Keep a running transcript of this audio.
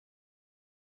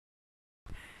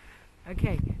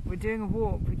Okay, we're doing a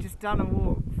walk. We've just done a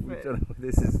walk. We're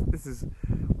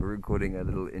recording a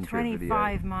little intro 25 video.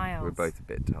 25 miles. We're both a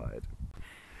bit tired.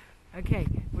 Okay,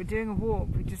 we're doing a walk.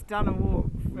 We've just done a walk.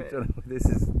 We're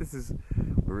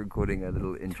recording a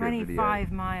little intro 25 video.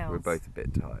 25 miles. We're both a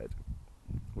bit tired.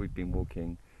 We've been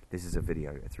walking. This is a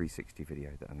video, a 360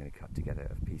 video that I'm going to cut together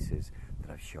of pieces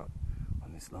that I've shot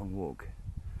on this long walk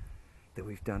that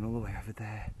we've done all the way over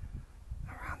there,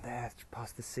 around there,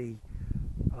 past the sea,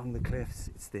 along the cliffs.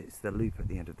 It's the loop at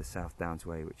the end of the South Downs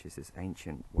Way, which is this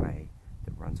ancient way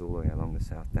that runs all the way along the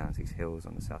South Downs, these hills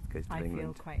on the south coast of England. I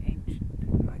feel quite ancient.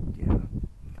 Yeah.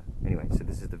 Anyway, so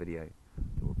this is the video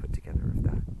that we'll put together of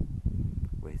that,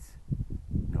 with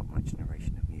not much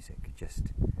narration of music, just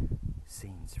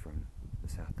scenes from the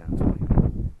South Downs Way.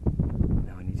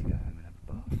 Now I need to go home and have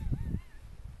a bath.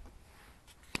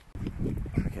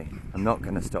 Okay, I'm not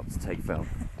going to stop to take film.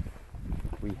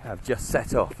 We have just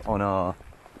set off on our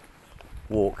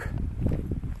walk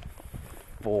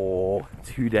for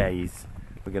 2 days.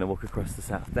 We're going to walk across the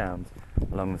South Downs,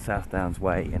 along the South Downs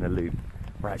Way in a loop.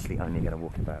 We're actually only going to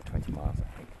walk about 20 miles, I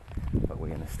think. But we're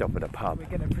going to stop at a pub,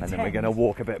 and then we're going to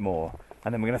walk a bit more.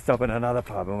 And then we're going to stop at another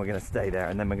pub, and we're going to stay there,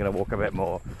 and then we're going to walk a bit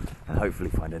more, and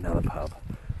hopefully find another pub,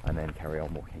 and then carry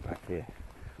on walking back here,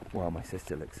 while my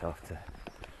sister looks after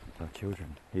our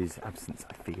children, whose absence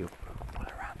I feel all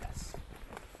around us.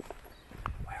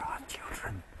 Where are our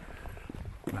children?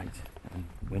 Right, and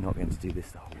we're not going to do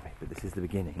this the whole way, but this is the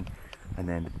beginning, and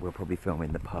then we'll probably film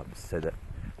in the pubs, so that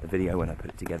the video, when I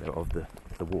put it together, of the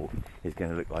walk is going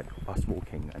to look like us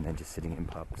walking and then just sitting in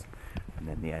pubs, and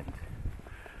then the end.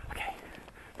 Okay,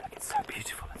 look, it's so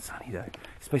beautiful and sunny though.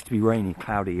 It's supposed to be rainy,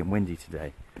 cloudy and windy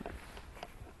today.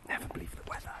 Never believe the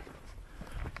weather.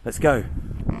 Let's go.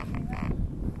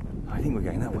 I think we're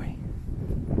going that way.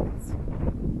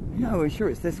 No, I'm sure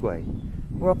it's this way.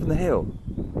 We're up on the hill.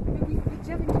 It's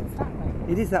that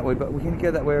way. It is that way, but we can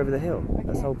go that way over the hill. Okay.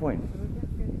 That's the whole point.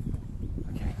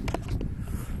 Okay.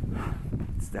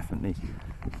 It's definitely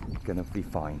going to be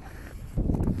fine.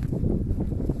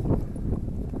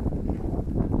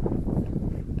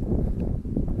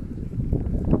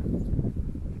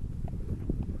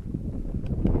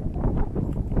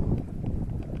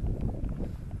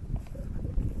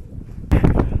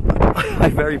 I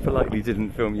very politely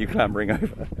didn't film you clambering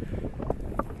over.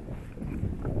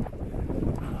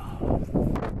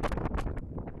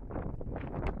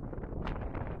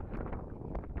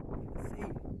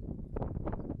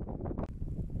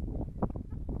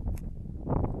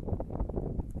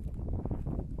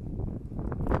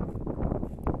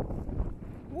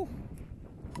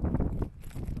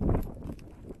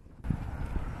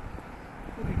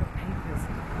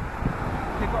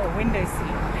 We've got a window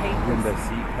seat, papers. Window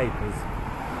seat, papers,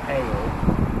 ale,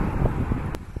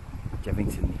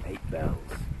 Jevington 8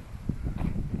 bells.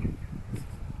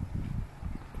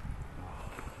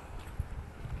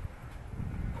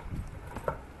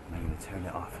 I'm going to turn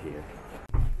it off here.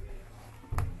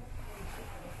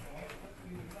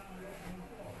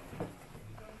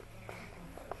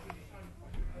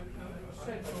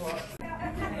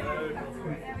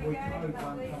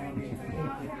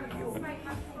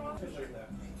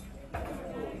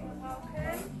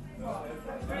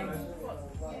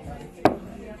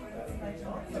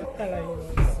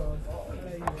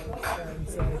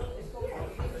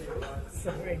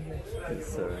 So English.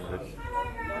 It's so English.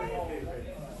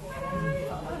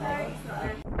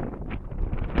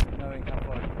 Knowing how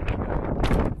far you can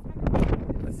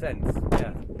go. A sense,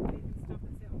 yeah.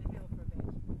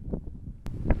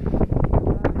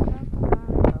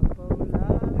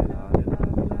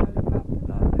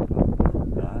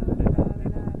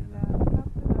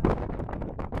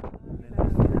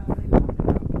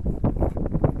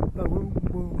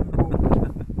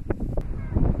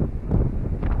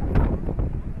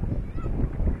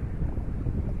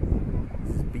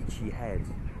 Head.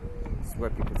 This is where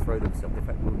people throw themselves. In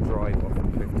fact, people drive off the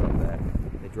cliff top there.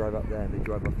 They drive up there and they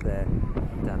drive up there,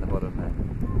 down the bottom there.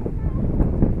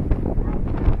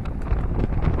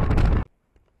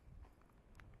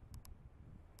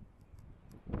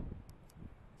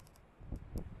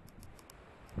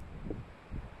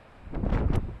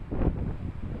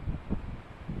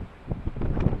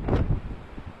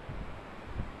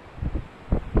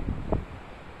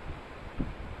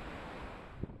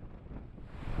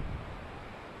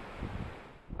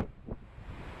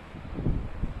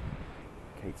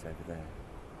 Kate's over there.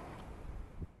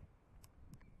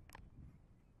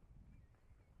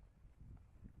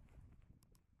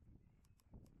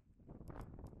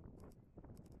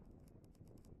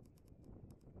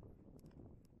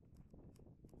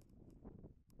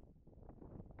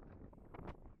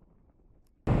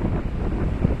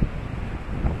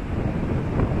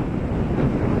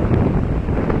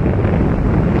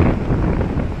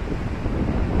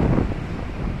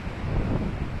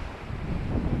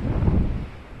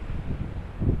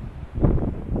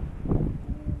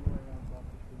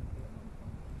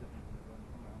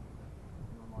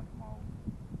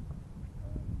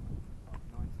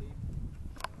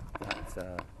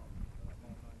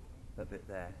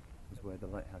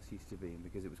 lighthouse used to be, and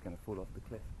because it was going to fall off the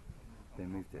cliff, they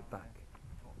moved it back.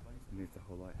 They moved the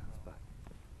whole lighthouse back.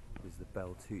 There's the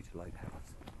Bell Toot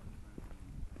lighthouse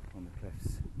on the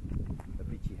cliffs at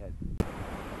Beachy Head.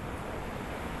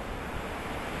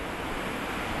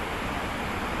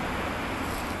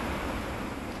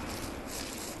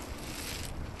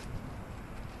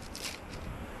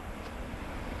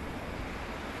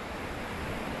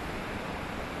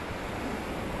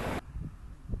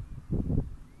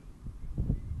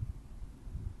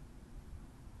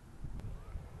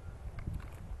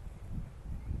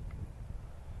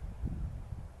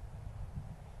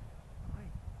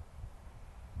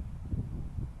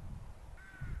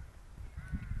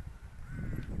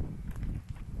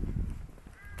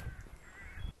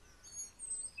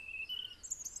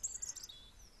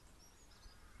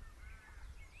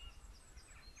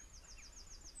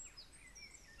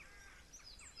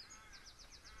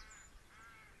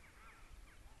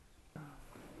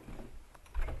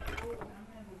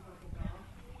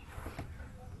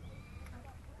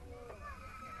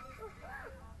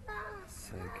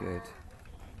 So good.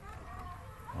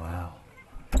 Wow.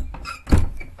 It's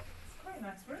quite a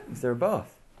nice room. Is there a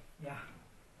bath? Yeah.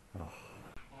 Oh.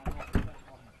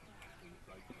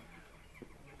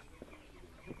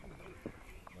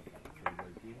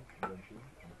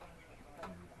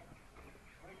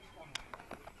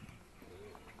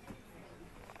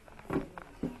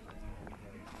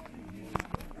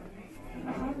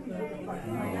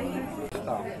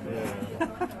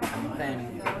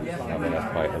 I mean,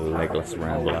 that's quite a legless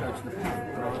rambler.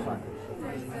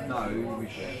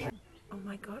 Oh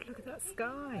my god, look at that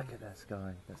sky. Look at that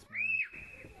sky. That's mad.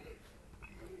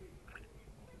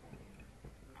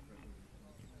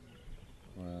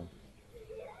 Wow.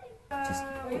 Just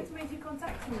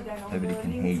nobody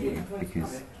can hear you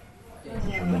because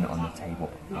the woman on the table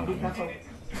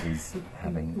is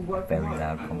having a very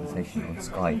loud conversation on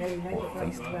Skype or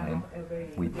FaceTime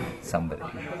with somebody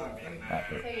at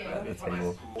the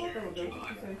table.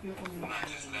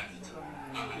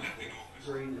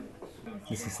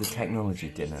 This is the technology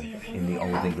dinner in the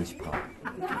Old English pub.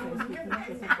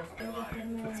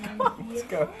 What's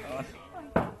going on?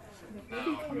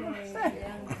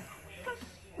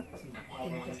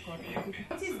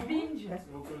 What is binge?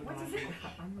 What is it?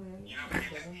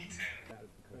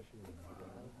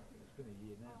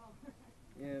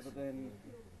 Yeah, but then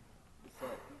it's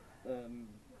like,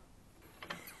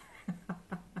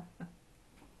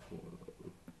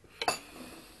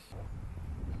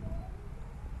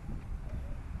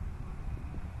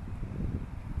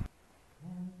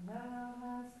 And thou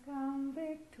hast come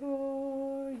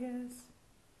victorious.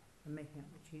 I'm making up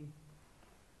the tune.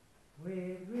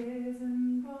 With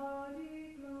risen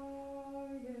body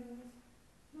glorious,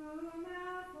 who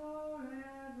now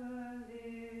forever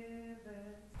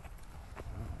liveth.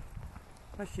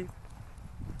 Hi, sheep.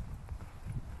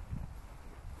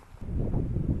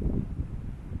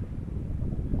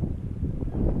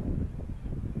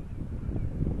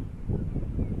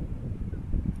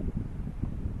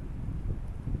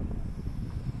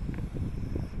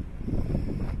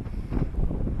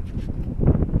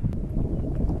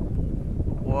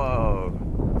 Whoa.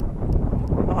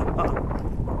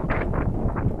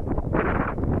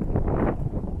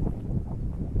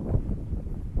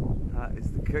 That is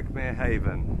the Cookmere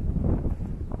Haven.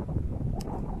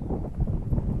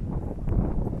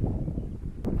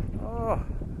 Oh.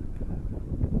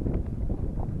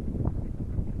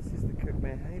 This is the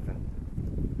Cookmere Haven.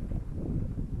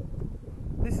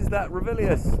 This is that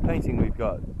Revilius painting we've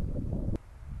got.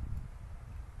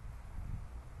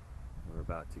 We're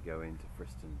about to go into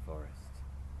Friston Forest.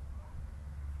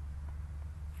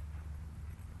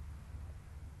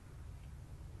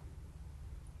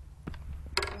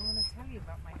 I want to tell you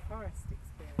about my forest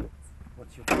experience.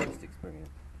 What's your forest experience?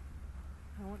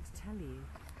 I want to tell you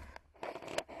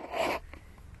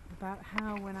about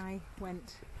how when I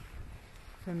went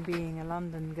from being a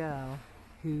London girl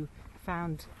who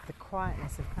found the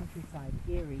quietness of countryside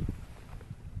eerie,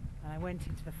 and I went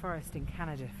into the forest in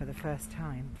Canada for the first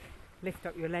time. Lift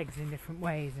up your legs in different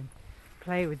ways and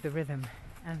play with the rhythm,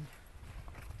 and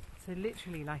so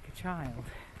literally like a child.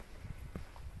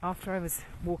 After I was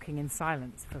walking in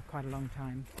silence for quite a long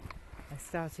time, I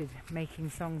started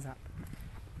making songs up,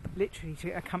 literally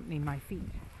to accompany my feet.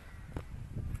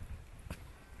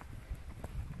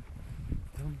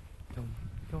 Dum, dum,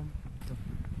 dum, dum,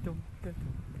 dum, dum,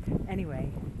 dum.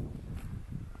 Anyway,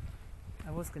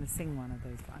 I was going to sing one of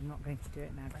those, but I'm not going to do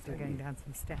it now because we're going down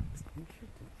some steps. You should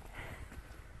do.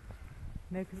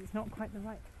 No, because it's not quite the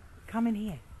right. Come in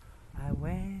here. I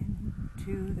went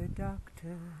to the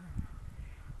doctor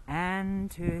and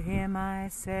to him I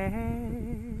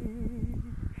said,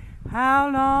 how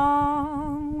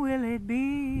long will it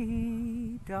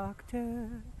be,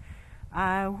 doctor?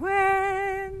 I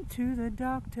went to the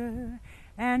doctor,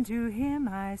 and to him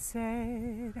I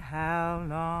said, how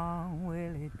long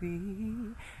will it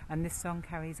be? And this song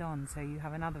carries on, so you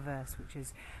have another verse which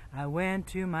is, I went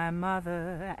to my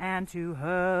mother, and to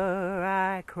her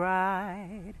I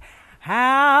cried,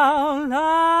 how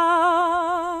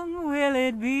long will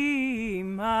it be,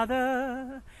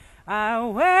 mother? I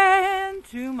went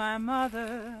to my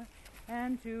mother,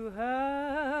 and to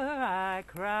her I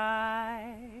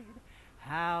cried,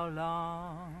 how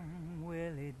long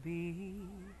will it be?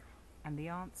 And the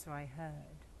answer I heard,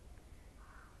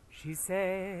 she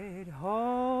said,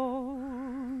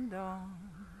 hold on,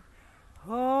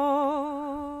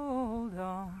 hold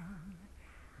on,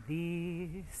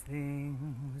 these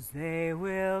things they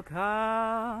will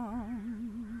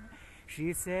come.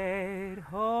 She said,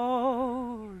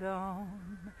 hold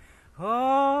on,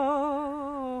 hold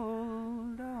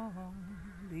on,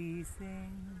 these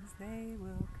things they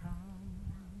will come.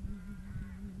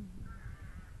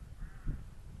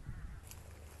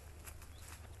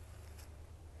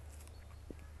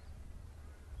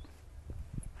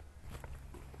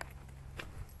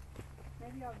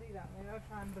 Maybe I'll do that. Maybe I'll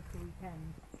try and book a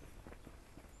weekend.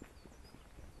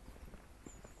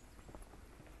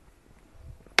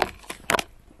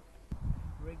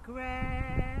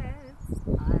 Regrets,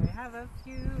 I have a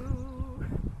few,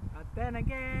 but then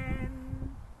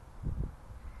again,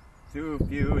 too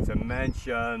few to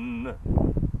mention.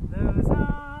 Those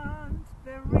aren't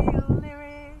the real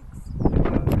lyrics.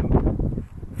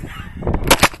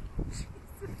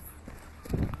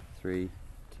 3,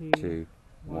 2,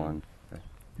 1.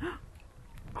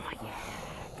 Oh yeah,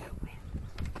 go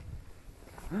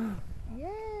win.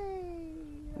 Yay!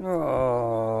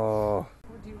 Oh.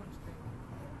 What do you want to drink?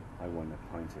 I want a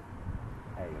pint of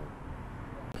ale.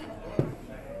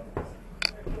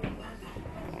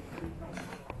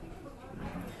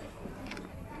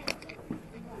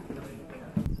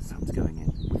 The sun's going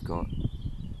in. We've got,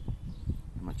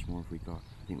 how much more have we got?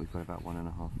 I think we've got about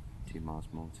 1.5, 2 miles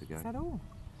more to go. Is that all?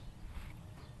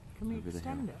 Can we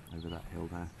extend it? Over that hill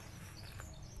there.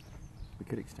 We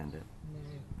could extend it, No.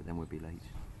 but then we'd be late.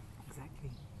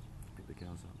 Exactly. Pick the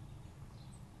girls up.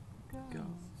 Girls.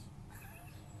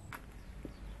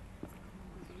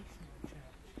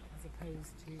 As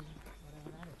opposed to whatever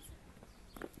that is.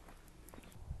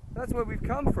 That's where we've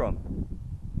come from.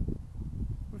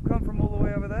 We've come from all the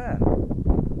way over there.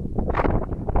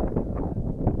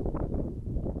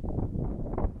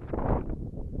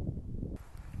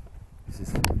 This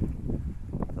is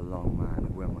the Long Man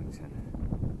of Wilmington.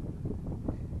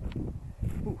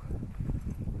 Ooh.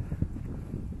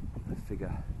 A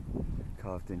figure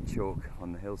carved in chalk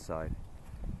on the hillside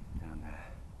down there.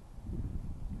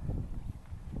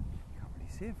 Can't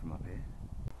really see him from up here.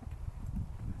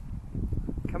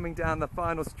 Coming down the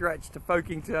final stretch to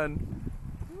Folkeington.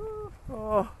 Ooh.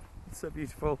 Oh, it's so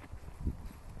beautiful.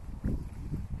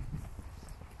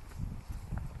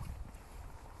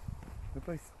 We're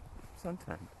both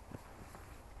suntanned.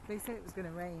 They said it was going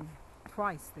to rain.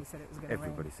 Twice they said it was going to rain.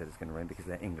 Everybody said it's going to rain because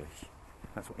they're English.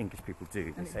 That's what English people do.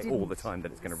 They And it say all the didn't. time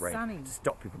that it's going to rain Sunny. to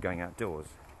stop people going outdoors.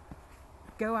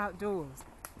 Go outdoors.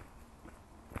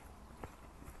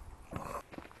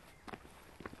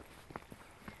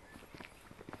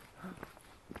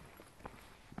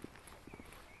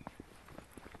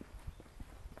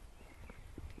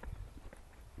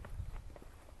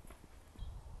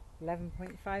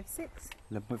 $11.56.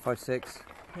 11.56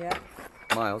 Yeah,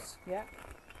 miles. yeah.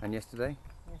 And yesterday?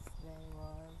 Yesterday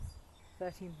was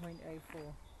 13.04.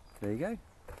 There you go.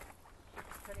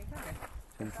 25.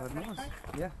 25 miles.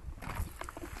 Yeah.